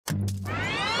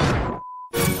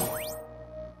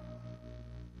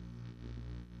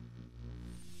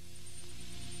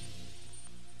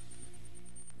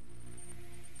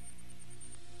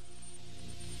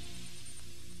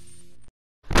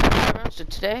So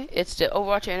today it's the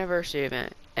Overwatch anniversary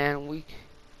event, and I'm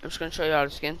just gonna show you all the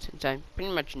skins since I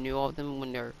pretty much knew all of them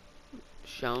when they're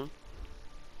shown.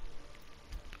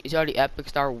 These are the Epic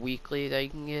Star Weekly that you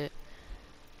can get.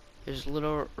 There's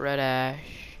Little Red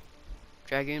Ash,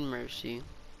 Dragon Mercy,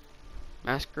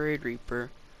 Masquerade Reaper,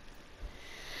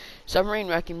 Submarine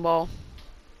Wrecking Ball,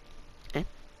 and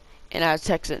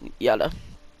Aztecs and Yada.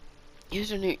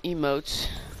 Here's our new emotes.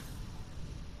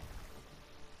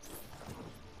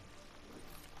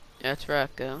 That's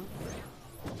Racco.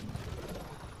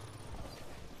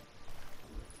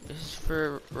 This is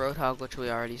for Roadhog, which we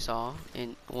already saw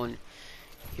in when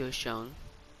he was shown.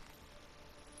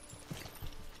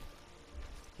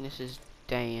 And this is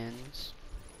Dan's.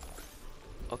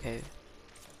 Okay.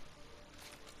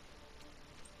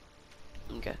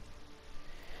 Okay.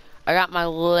 I got my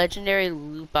legendary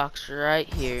loot box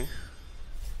right here.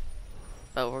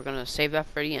 But we're gonna save that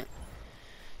for the end.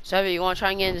 So, you want to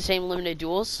try and get in the same limited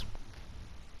duels?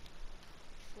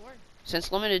 Sure.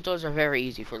 Since limited duels are very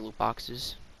easy for loot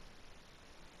boxes.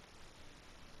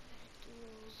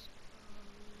 Duels,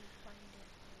 find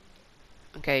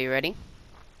it. Okay, you ready?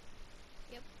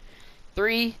 Yep.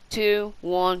 3, 2,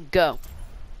 1, go.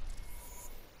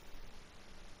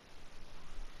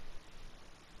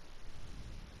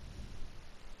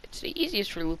 It's the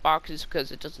easiest for loot boxes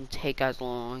because it doesn't take as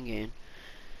long, and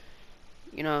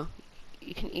you know,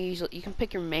 you can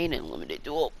pick your main in limited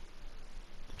duel.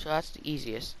 So that's the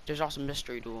easiest. There's also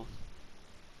mystery duel.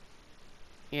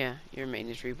 Yeah, your main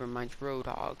is Reaper, mine's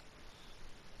Roadhog.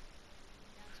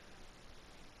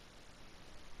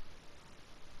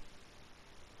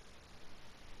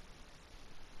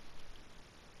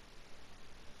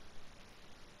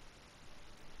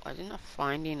 Why is it not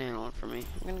finding anyone for me?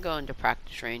 I'm gonna go into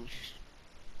practice range.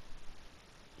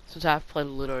 Since I've played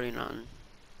literally none.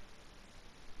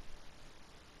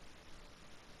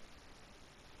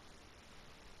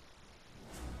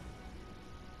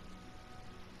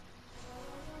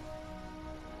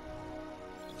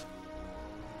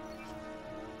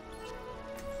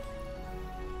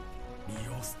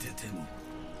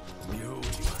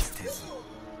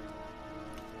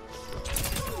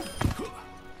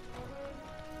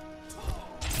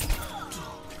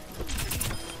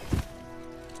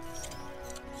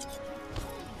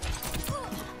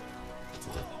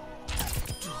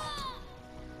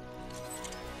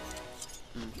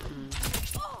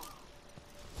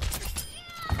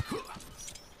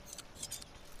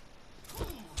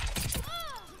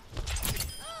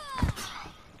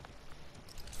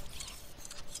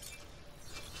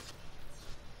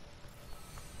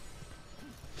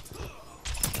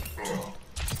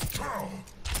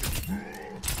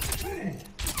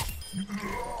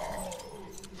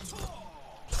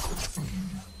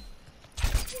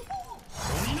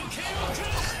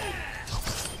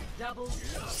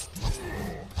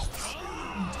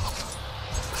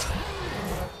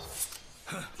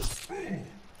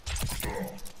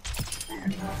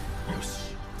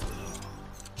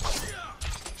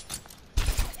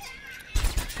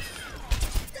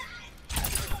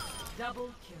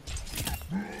 Double kill.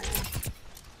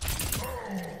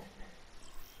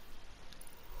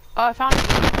 Oh, I found it.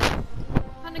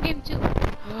 Found a game too.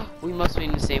 We must be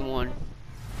in the same one.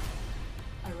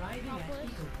 Arriving at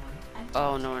Eagle Point and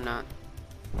Oh, no, we're not.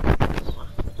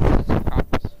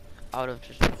 Out of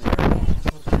just.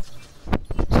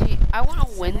 See, I want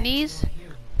to win these.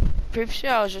 Previously,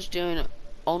 I was just doing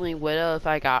only Widow if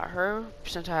I got her,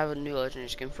 since I have a new legendary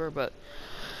skin for her, but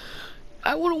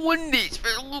I want to win these for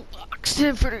the loot box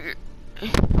and for the.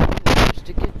 Just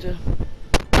to get the.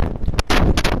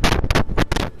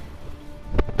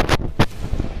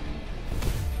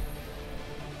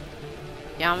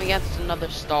 Yeah, I'm against another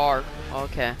star.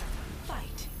 Okay.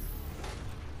 fight.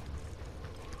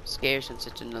 Scared since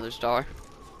it's another star.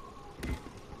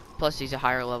 Plus, he's a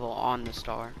higher level on the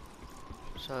star.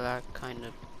 So that kind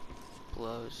of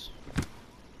blows.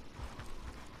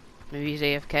 Maybe he's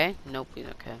AFK? Nope, he's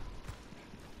okay.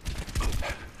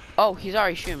 Oh, he's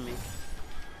already shooting me.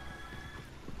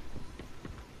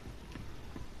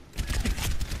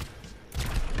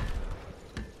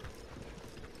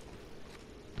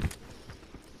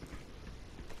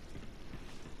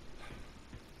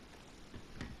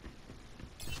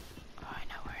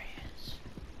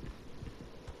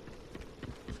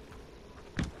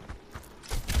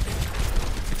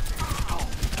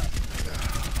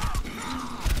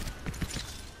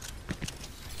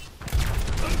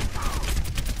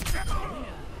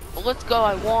 Let's go,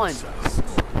 I won.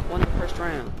 Won the first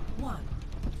round.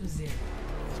 1-0.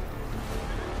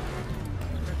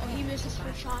 Oh, he missed his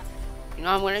first shot. You know,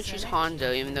 I'm gonna choose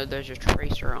Hondo, even though there's a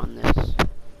Tracer on this.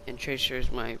 And Tracer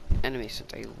is my enemy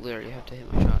since I literally have to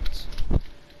hit my shots. And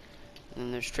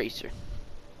then there's Tracer.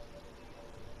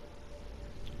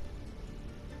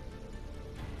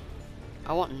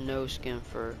 I want no skin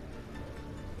for.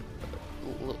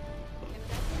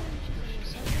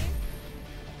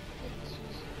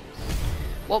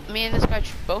 Well, me and this guy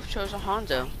both chose a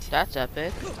Hondo. That's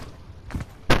epic.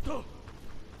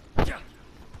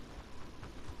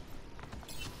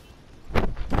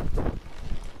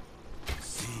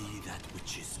 See that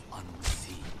which is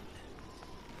unseen.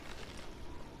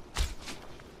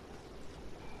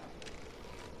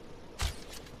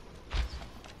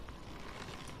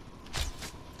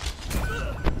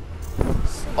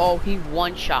 Oh, he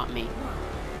one-shot me. To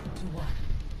one.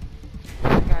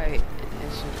 That guy is.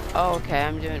 Oh, okay.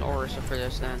 I'm doing Orisa for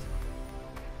this then.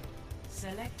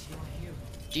 Select your hero.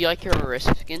 Do you like your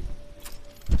Orisa skin?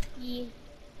 Yeah.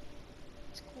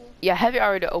 It's cool. Yeah, Heavy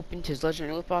already opened his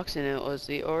legendary loot box, and it was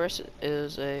the Orisa. It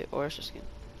was a Orisa skin.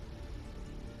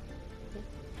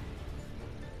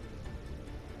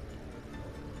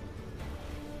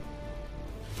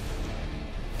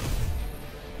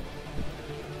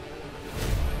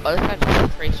 Oh, this guy's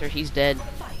just a Tracer. He's dead.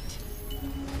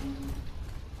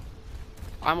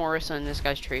 I'm Orisa and this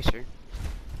guy's Tracer.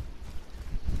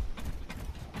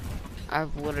 I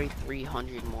have literally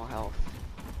 300 more health.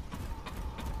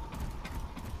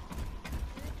 I'm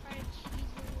gonna try to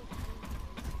cheese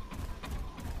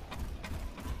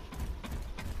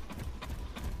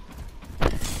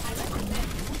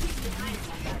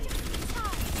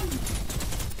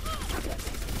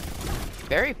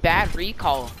Very bad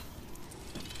recall.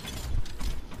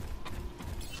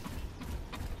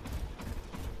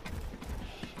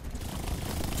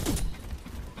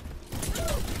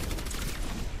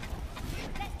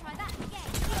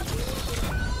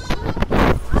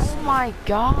 Oh my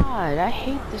god, I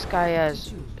hate this guy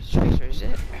as Tracer. Is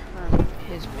it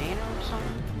his mana or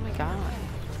something? Oh my god.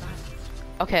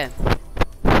 Okay.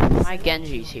 My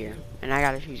Genji's here, and I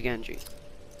gotta choose Genji.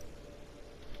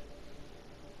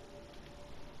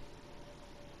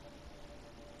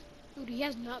 Dude, he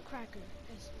has Nutcracker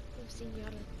as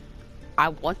Senora. I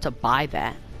want to buy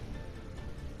that.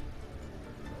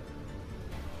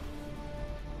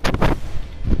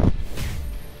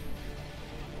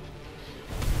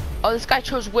 Oh, this guy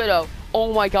chose Widow.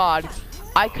 Oh my god.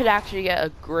 I could actually get a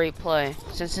great play.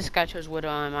 Since this guy chose Widow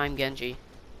and I'm Genji.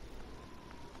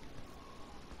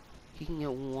 He can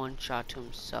get one shot to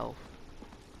himself.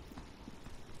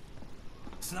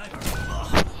 Sniper.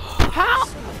 How?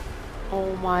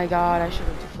 Oh my god, I should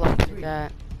have deflected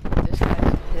that. This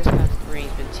guy's three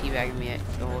has been teabagging me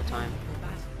the whole time.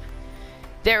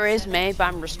 There is May, but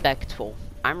I'm respectful.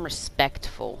 I'm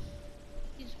respectful.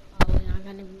 He's probably not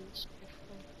gonna be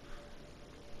respectful.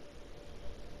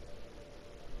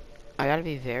 I gotta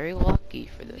be very lucky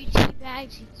for If he this.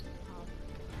 teabags, he's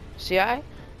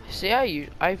probably.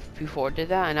 I before did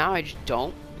that, and now I just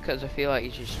don't because I feel like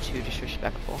it's just too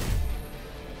disrespectful.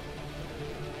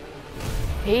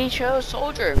 He chose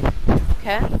Soldier.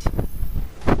 Okay.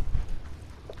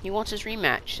 He wants his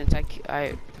rematch since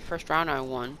the first round I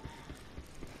won.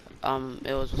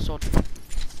 It was a Soldier.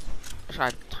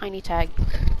 Sorry, tiny tag.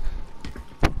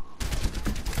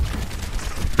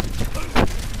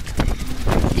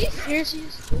 Are you seriously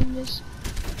just doing this?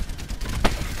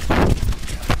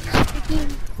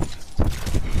 Freaking.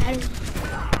 I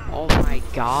don't. Oh my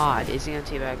god, is he on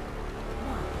teabag?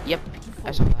 Yep,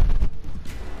 I saw that.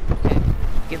 Okay,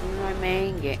 give me my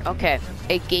main game. Okay,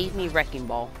 it gave me Wrecking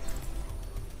Ball.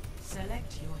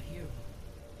 Select your hero.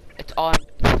 It's all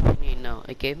I need to know.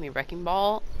 It gave me Wrecking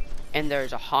Ball, and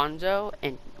there's a Hanzo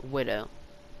and Widow.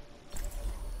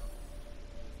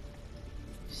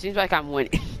 Seems like I'm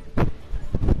winning.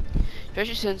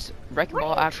 Especially since Wrecking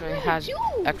Ball actually has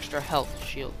extra health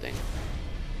shield thing.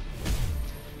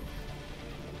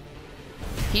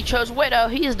 He chose Widow,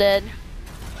 he's dead.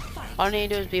 All I need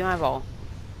to do is beat my ball.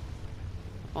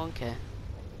 Okay.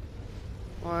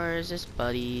 Where is this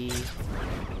buddy?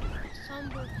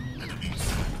 Somebody.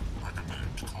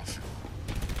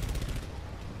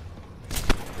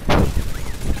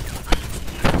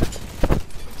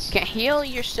 Can't heal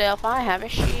yourself, I have a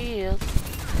shield.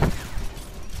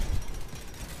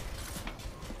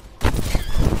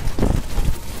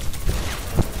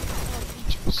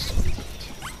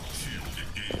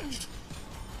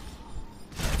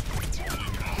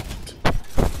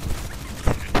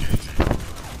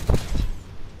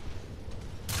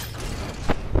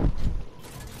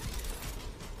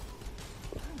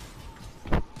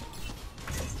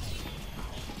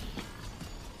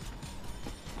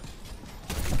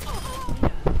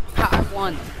 Ha, I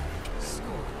won.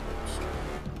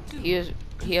 He is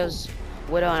he has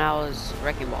Widow and I was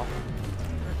Wrecking Ball.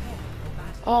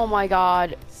 Oh my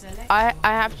god. I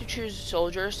have to choose a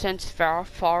soldier since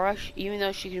Farah, even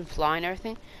though she can fly and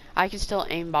everything, I can still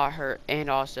aimbot her and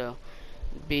also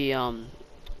be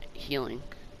healing.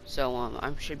 So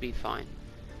I should be fine.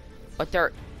 But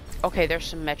okay, there's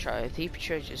some Symmetra. If he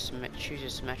chooses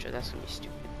Symmetra, that's gonna be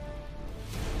stupid.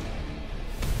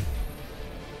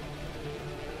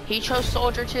 He chose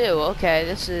soldier too. Okay,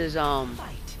 this is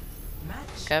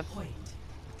okay.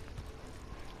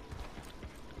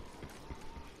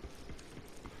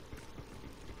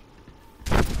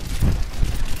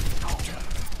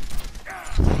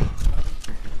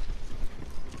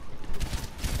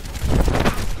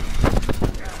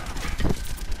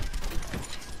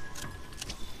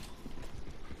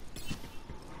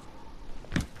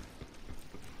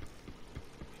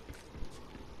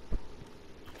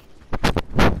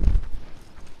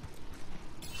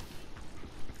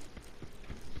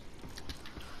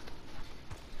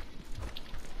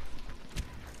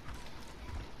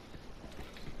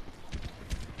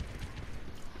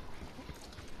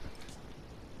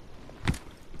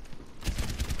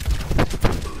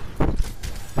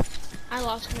 I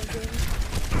lost my game.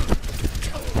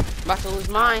 About to lose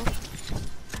mine.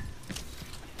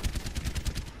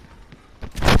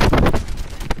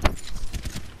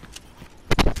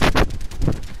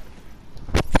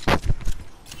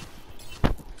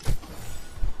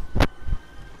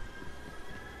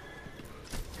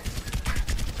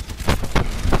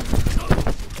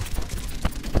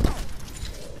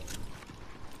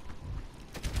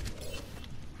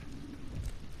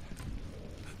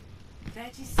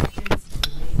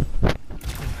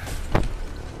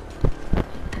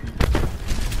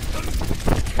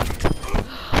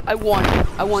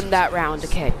 I won that round,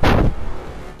 okay.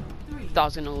 Thought I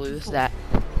was gonna lose that.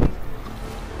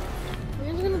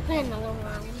 We're gonna play another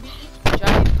round.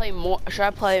 Should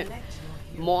I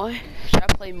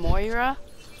play Moira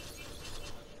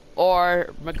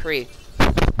or McCree?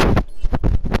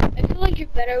 I feel like you're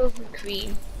better with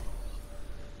McCree.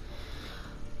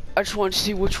 I just want to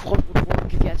see which one would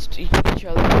work against each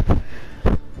other.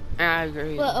 And I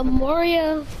agree. But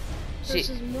Moria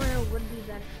versus Moria would be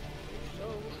better.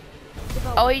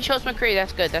 Oh, he chose McCree.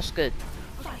 That's good. That's good.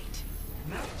 Fight.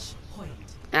 Match point.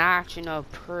 I actually know a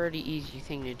pretty easy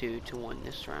thing to do to win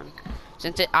this round.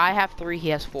 Since I have 3, he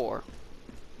has 4.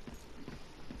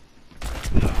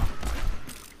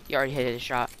 You already hit his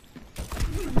shot.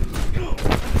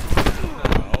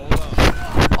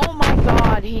 Oh my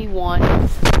god, he won.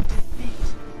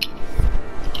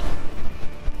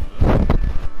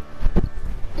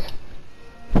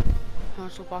 How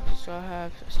much boxes do I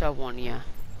have? Still have 1, yeah.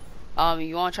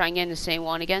 You want to try and get in the same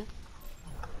one again?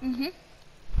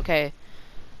 Okay,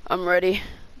 I'm ready.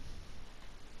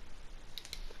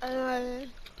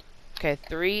 Okay,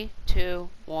 3, 2,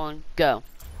 1, go.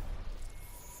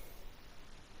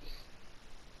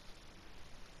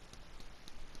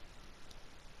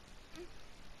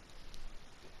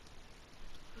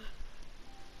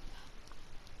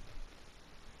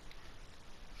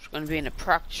 Just gonna be in a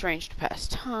practice range to pass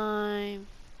time.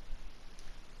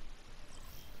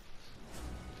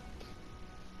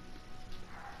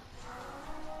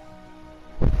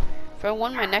 If I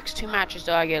win my next 2 matches,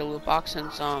 though, I get a loot box.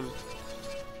 Since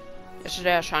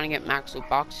yesterday I was trying to get max loot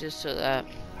boxes so that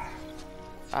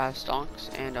I have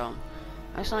stonks, and I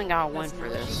just only got a win for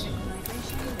this.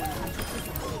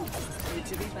 Good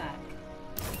to be back.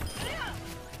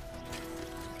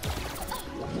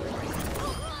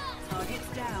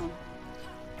 Targets down.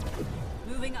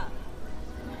 Moving up.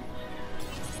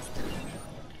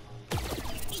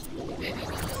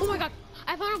 Oh my god!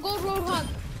 I found a gold roadhog.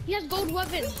 He has gold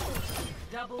weapons.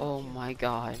 Oh my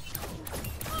god.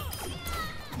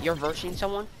 You're versing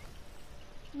someone?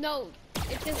 No,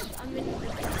 it's just I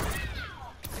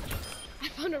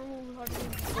found a roadhog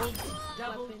with gold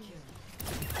weapons.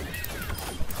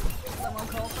 Someone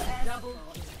call for air. Double.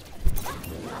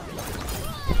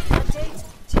 Update.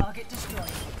 Target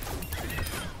destroyed.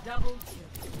 Double kill.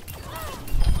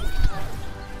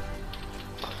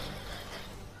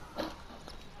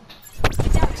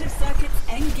 Adaptive circuits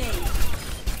engaged.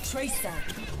 Tracer.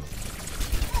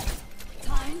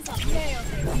 Time's up.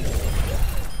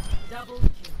 Double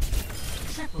kill.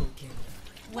 Triple kill.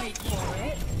 Wait for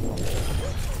it.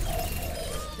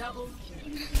 Double kill.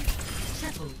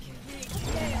 Triple kill.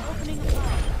 Opening a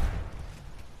bar.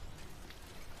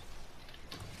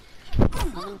 I'm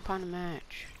gonna find a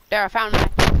match. There, I found a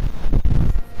match.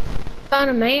 Found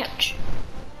a match.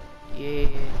 Yeah.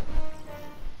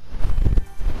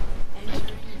 Entering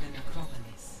the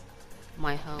necropolis.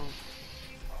 My home.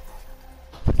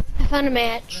 I found a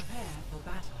match. Prepare for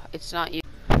battle. it's not you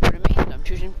for me. I'm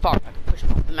choosing Far. I can push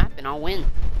him off the map and I'll win.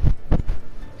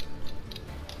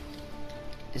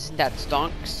 Isn't that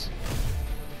stonks?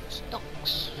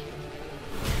 Stonks.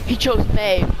 He chose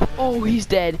May. Oh, he's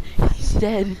dead. He's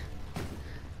dead.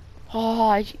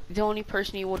 Oh, the only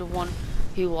person he would have won,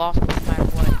 he lost no matter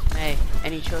what, is May,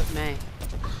 and he chose May.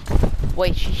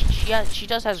 Wait, she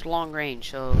does has long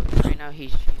range, so right now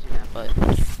he's using that, but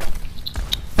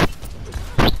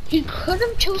He could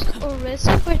have chosen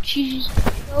Orisa, but she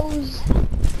chose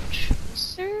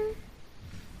Tracer.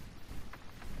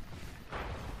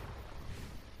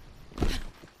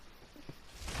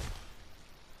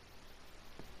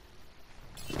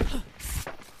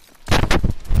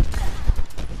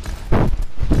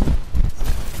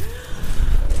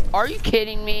 are you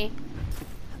kidding me?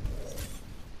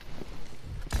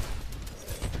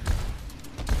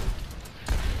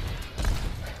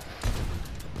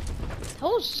 That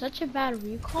was such a bad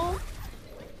recall.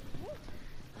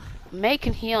 May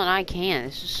can heal and I can't.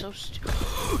 This is so stupid.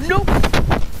 Nope.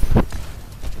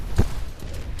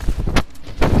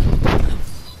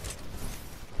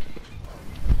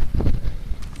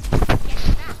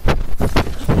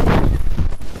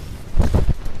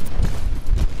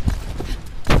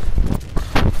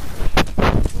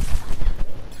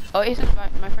 Oh, Ace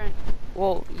invited my friend.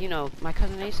 Well, you know, my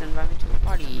cousin Ace invited me to a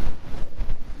party.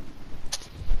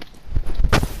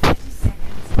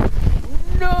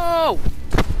 No!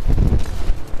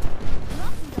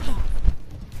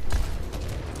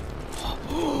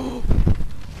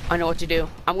 I know what to do.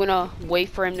 I'm gonna wait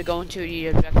for him to go into the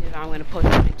objective and I'm gonna push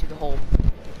him into the hole.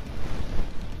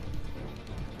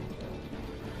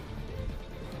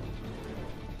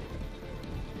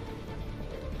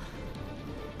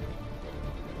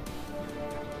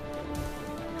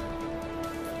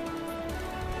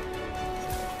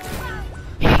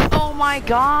 Oh my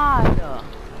god!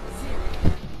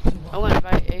 I'm gonna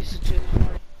invite Ace to the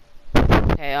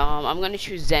party. Okay, I'm gonna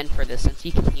choose Zen for this since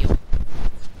he can heal.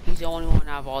 He's the only one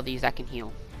out of all these that can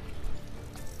heal.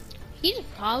 He's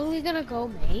probably gonna go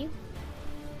May,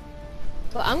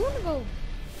 but I'm gonna go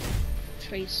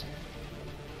Tracer.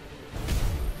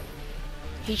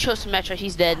 He chose Symmetra,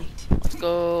 he's dead. Let's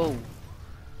go.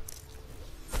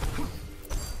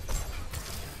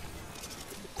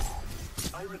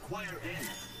 I require aid.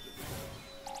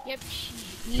 Yep,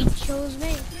 he chose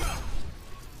May.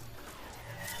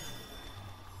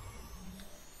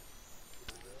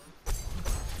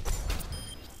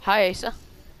 Hi, Asa.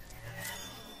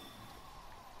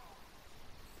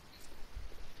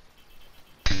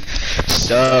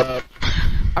 Sup?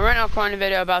 I'm right now recording a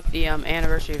video about the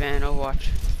anniversary event in Overwatch.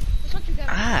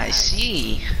 Ah, I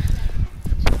see.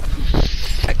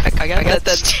 I got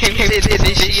that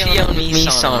Timothy on me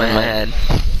song in my head.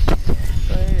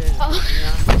 Oh.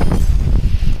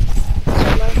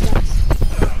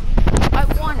 I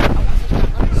won it.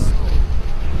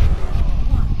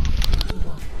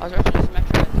 I was rushing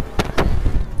Symmetra.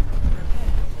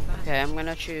 Okay, I'm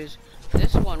gonna choose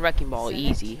this one, Wrecking Ball,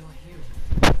 easy.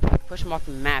 Push him off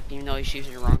the map even though he's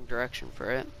choosing the wrong direction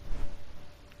for it.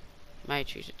 Might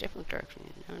choose a different direction,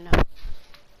 you never know.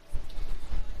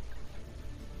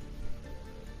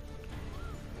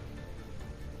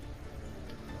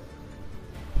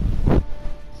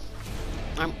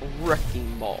 I'm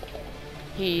Wrecking Ball.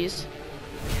 He's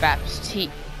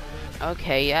Baptiste.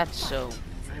 Okay, that's so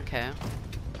okay.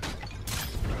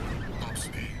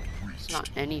 It's not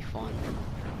any fun.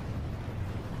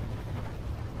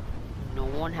 No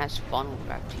one has fun with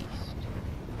Baptiste.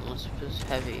 Unless it's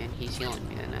heavy and he's healing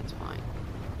me, then that's fine.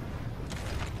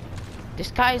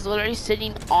 This guy is literally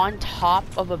sitting on top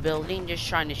of a building just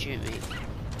trying to shoot me.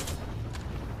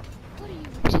 What are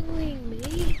you doing,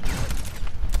 me?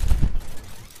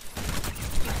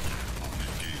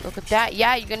 Look at that.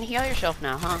 Yeah, you're gonna heal yourself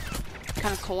now, huh?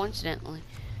 Kind of coincidentally.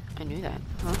 I knew that,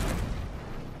 huh?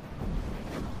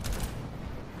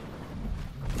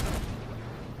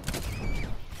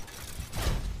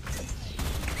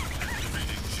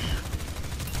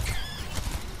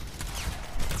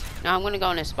 Now I'm gonna go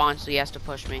in his spawn, so he has to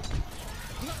push me.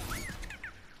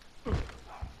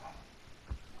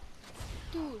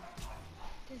 Dude,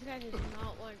 this guy does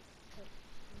not want to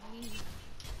leave.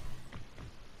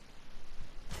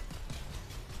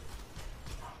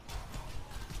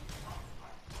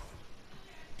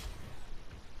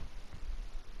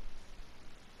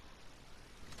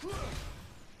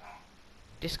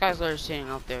 This guy's literally sitting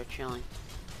up there chilling.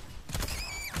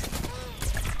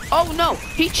 Oh no!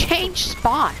 He changed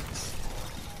spots!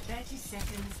 30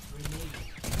 seconds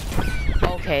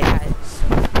remaining. Okay, guys.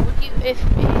 Would you,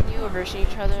 if me and you were versing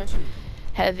each other,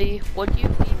 Heavy, would you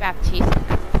be Baptiste?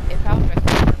 If I was Wrecking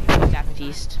Ball, would you be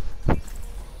Baptiste?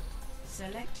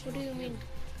 What do you mean?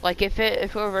 Like if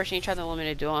we were versing each other in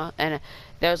limited duel, and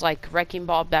there was like Wrecking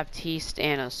Ball, Baptiste,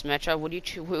 and a Symmetra,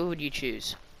 who would you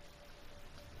choose?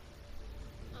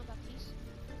 Baptiste.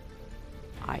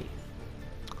 I'm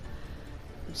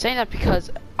saying that because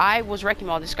I was Wrecking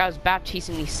Ball, this guy was Baptiste,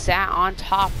 and he sat on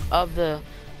top of the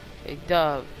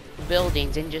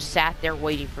buildings and just sat there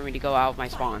waiting for me to go out of my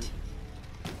spawn.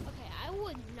 Okay, I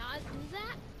would not do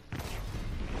that.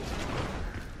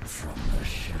 From the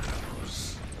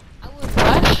shadows. I would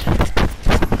What?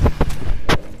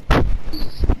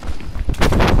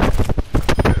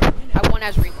 I won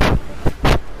as Reaper.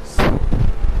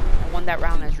 I won that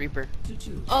round as Reaper.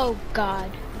 Oh God,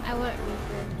 I went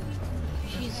Reaper.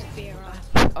 She's Vera.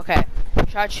 Okay,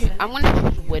 I'm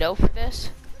gonna choose Widow for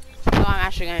this. No, I'm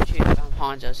actually gonna choose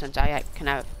Hanzo since I can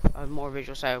have a more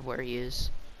visual sight of where he is.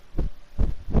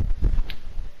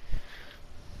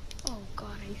 Oh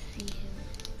God, I see him.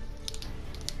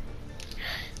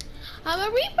 I'm a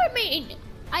Reaper main.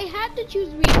 I had to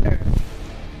choose Reaper.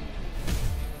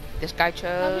 This guy I'm being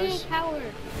a chose. coward.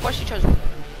 Of course he chose Widow.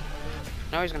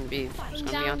 No, he's gonna be on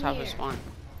down top of here. his spawn.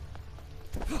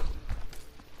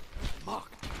 I'm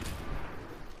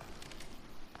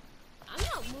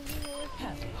not moving away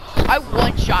from him. I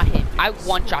one-shot him. I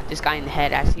one-shot this guy in the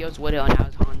head as he was Widow and I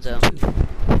was Hanzo.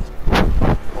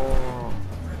 Oh.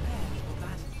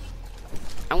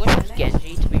 I'm gonna choose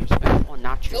Genji to be respectful and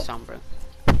not choose Sombra.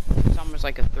 Sombra's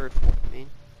like a third, fourth main.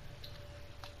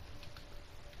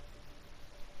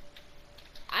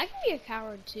 I can be a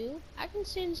coward too. I can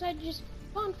stay inside and just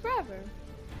spawn forever.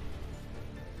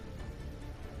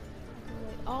 I can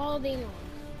wait all day long.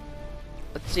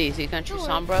 Let's see, is he gonna choose Sure.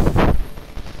 Sombra?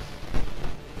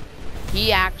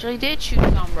 He actually did choose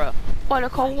Sombra. What a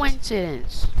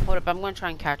coincidence. Hold up, I'm gonna try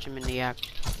and catch him in the act.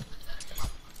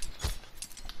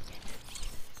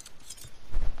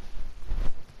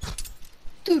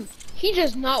 Dude, he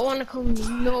does not want to come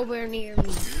nowhere near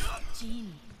me.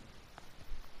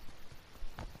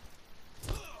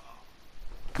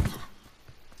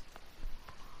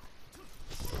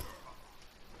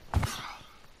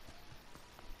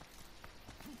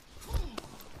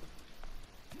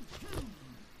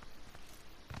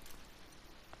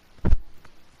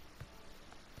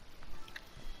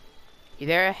 You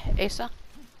there, Asa?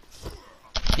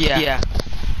 Yeah.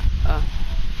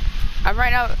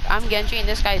 I'm Genji and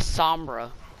this guy's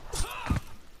Sombra. So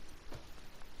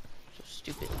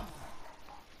stupid.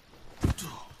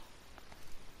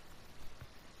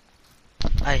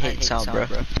 I hate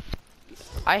Sombra.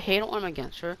 I hate when I'm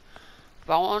against her.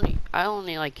 But I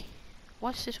only like,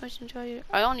 what situation do I use?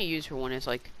 I only use her when it's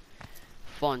like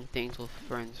fun things with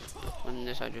friends. When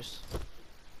this I just,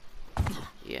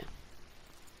 yeah.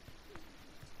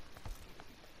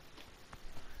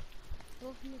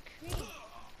 Go from the crate.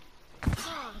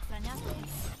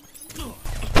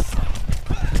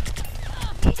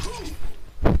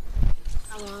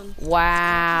 Come on.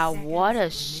 Wow, what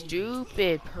a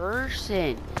stupid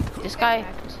person. This guy,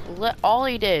 all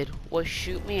he did was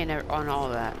shoot me and on all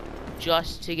of that,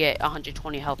 just to get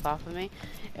 120 health off of me.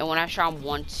 And when I shot him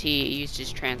once, he used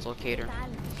his translocator. Wow,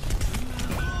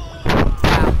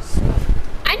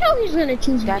 I know he's gonna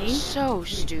choose that's me. so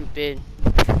stupid.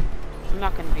 I'm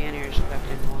not gonna be any respect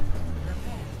anymore.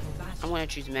 I'm gonna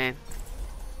choose man.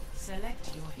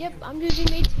 Yep, I'm choosing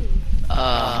me too.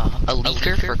 A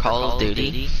leaker for Call of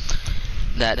Duty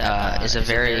that is a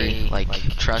very like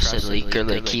trusted leaker.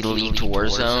 Like he leaked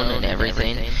Warzone and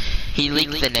everything. He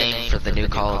leaked the name for the new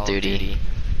Call of Duty.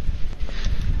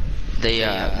 They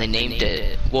named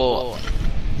it. Well,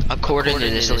 according to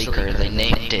this leaker, they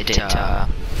named it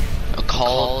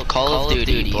Call of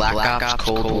Duty Black Ops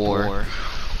Cold War.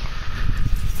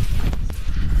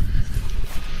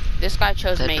 This guy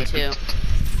chose me too.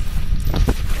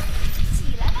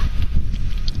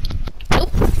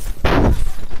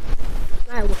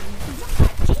 I won.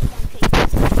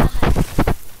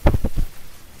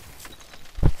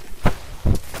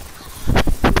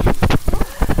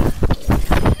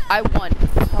 I won.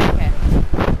 Okay.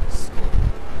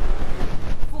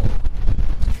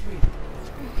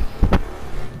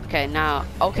 Okay, now,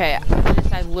 okay,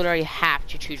 I literally have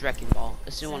to choose Wrecking Ball.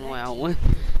 This is the one way I win.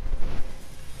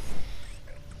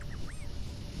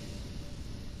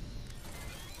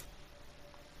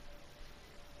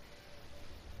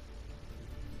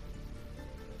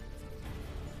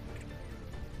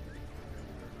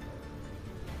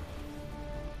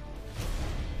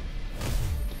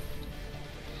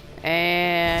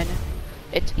 And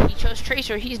he chose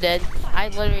Tracer, he's dead. I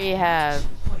literally have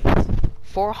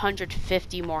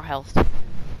 450 more health.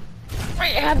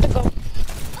 Right, I have to go. Do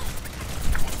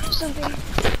something.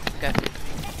 Okay.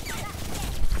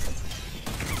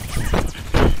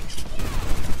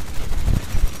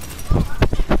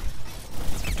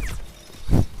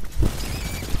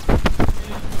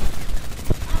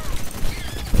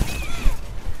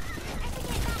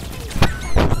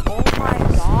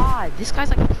 this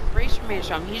guy's like a tracer man or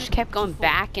something. He just kept going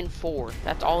back and forth.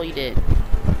 That's all he did.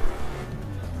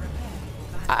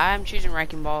 I'm choosing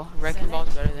Wrecking Ball. Wrecking Ball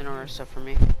is better than Orisa for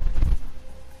me.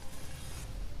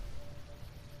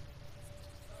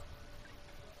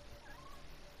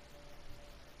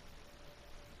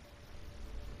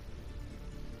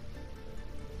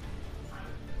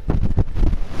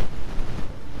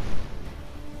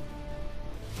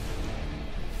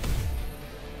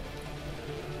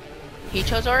 He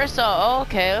chose Orisa. Oh,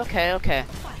 okay, okay, okay.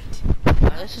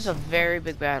 This is a very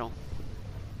big battle.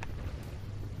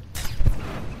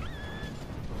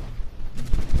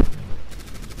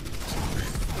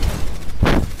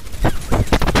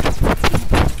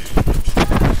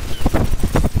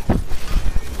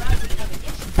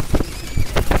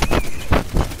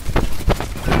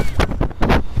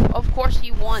 Of course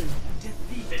he won.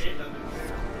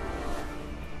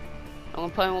 I'm gonna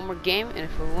play one more game, and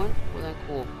if we win, well then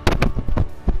cool.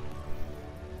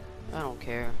 I don't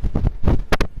care. That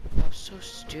was so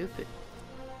stupid.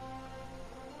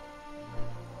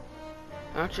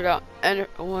 Actually,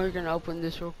 we're gonna open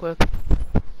this real quick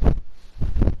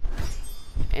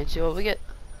and see what we get.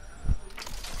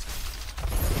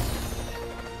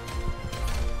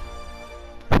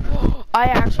 I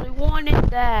actually wanted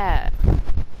that.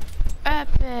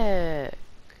 Epic.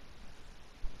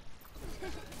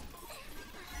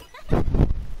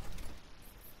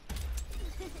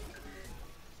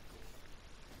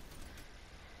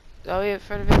 That'll be it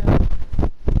for the video.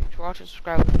 Thanks for watching,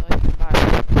 subscribe, like,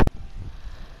 bye.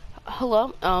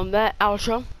 Hello, that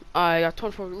outro. I got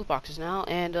 24 loot boxes now,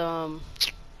 and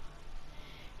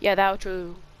yeah, that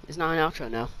outro is not an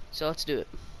outro now. So let's do it.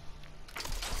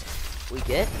 We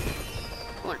get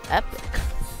an epic.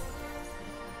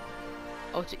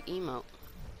 Oh, it's an emote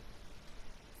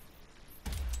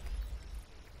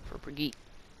for Brigitte.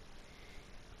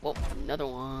 Well, another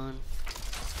one.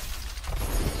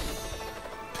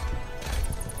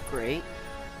 Great.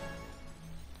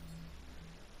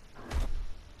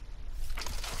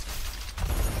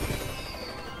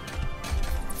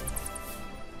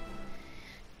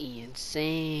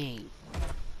 Insane.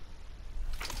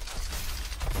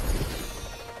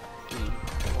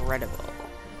 Incredible.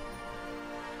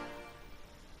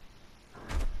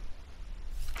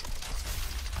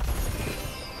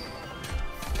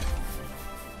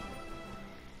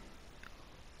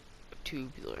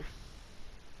 Tubular.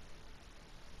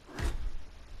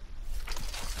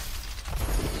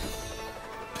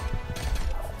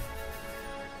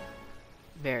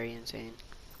 Very insane.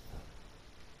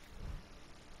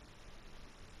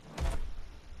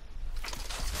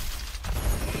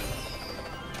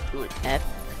 Do an F.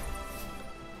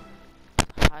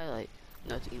 Highlight.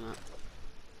 No, it's emote.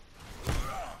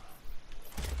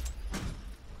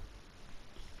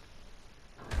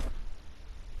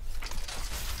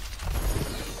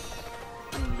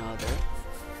 Another.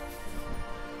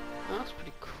 Oh, that's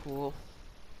pretty cool.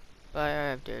 But I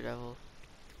have Daredevil.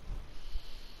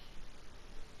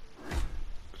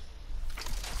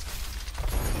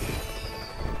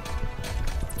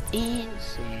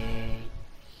 Insane.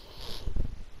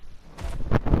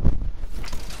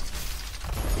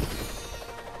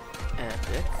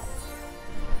 Epic.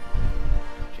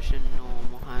 Just a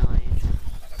normal highlight.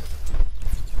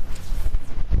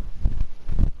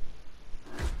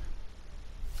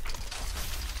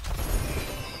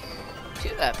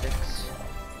 Two epics.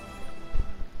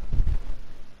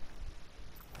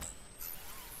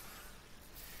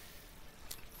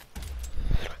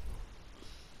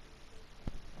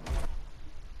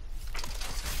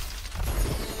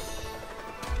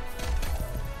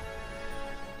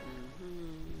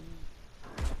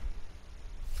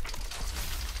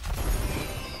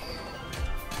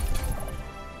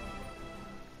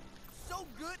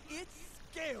 It's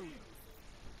scary.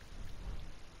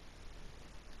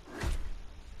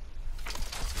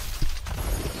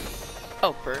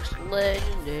 Oh, first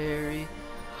legendary.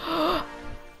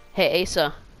 Hey,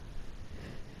 Asa.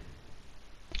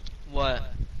 What?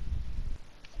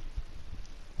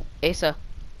 Asa.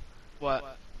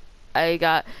 What? I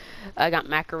got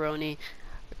macaroni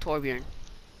Torbjorn.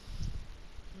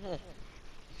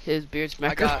 His beard's I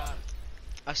macaroni. got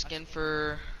a skin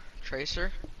for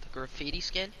Tracer, the graffiti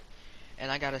skin,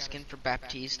 and I got a skin for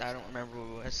Baptiste, I don't remember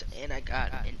what it was, and I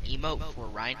got an emote for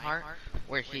Reinhardt,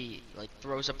 where he like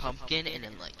throws a pumpkin and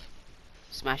then like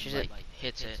Smashes it.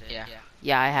 hits it. Yeah.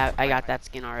 Yeah, I got that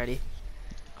skin already.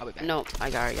 I'll be back. No,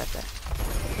 I already got that.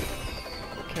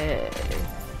 Okay.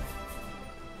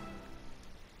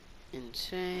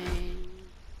 Insane.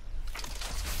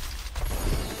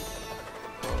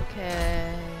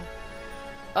 Okay.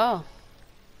 Oh.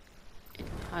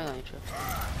 Highlight.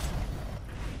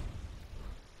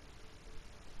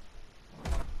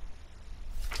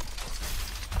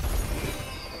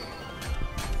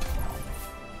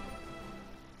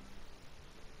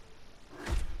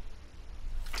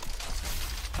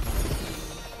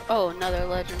 Oh, another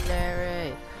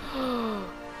legendary.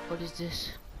 What is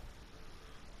this?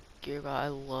 Gearbot, I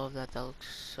love that. That looks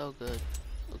so good.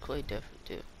 Looks way different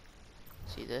too.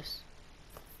 See this?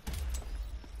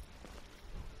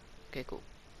 Okay, cool.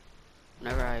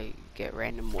 Whenever I get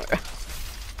random more. Cool.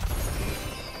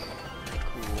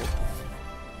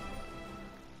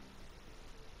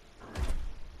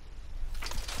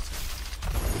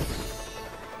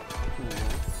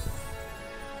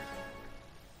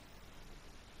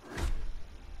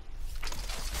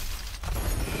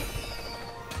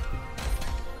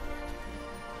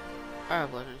 I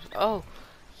have legends. Oh,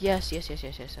 yes. I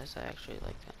actually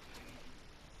like that.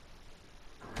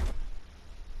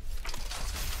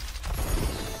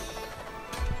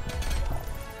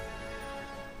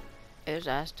 There's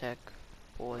Aztec,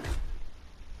 boy.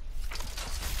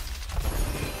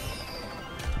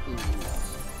 Ooh.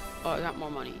 Oh, I got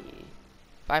more money.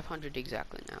 500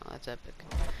 exactly now. That's epic.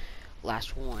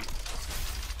 Last one.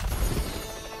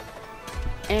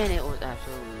 And it was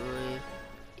absolutely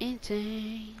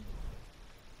insane.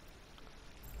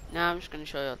 Now I'm just gonna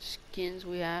show you all the skins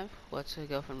we have. Let's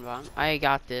go from the bottom. I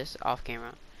got this off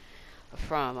camera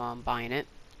from buying it.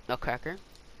 Nutcracker.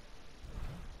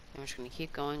 I'm just gonna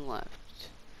keep going left.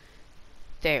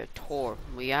 There, Tor.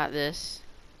 We got this.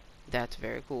 That's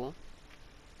very cool.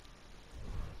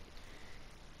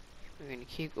 We're gonna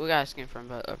keep. We got a skin from,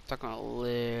 but I'm talking about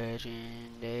legendaries.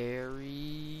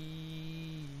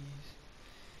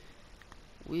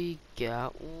 We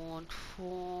got one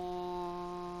for.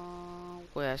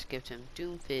 Well, I skipped him.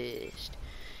 Doomfist.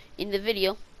 In the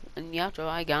video, in the outro,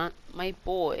 I got my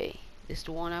boy. This is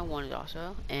the one I wanted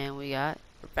also, and we got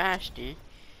for Bastion.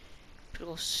 Pretty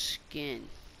cool skin.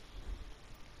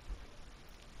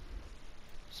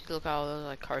 See, look how those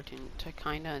like cartoon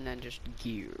kinda, and then just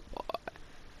Gearbot.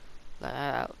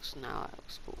 That looks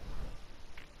cool.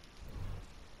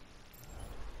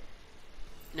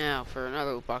 Now for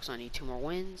another loot box, I need 2 more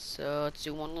wins. So let's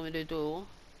do one limited duel.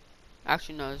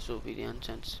 Actually, no, this will be the end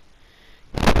since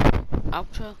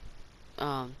outro.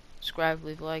 Subscribe,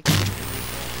 leave a like.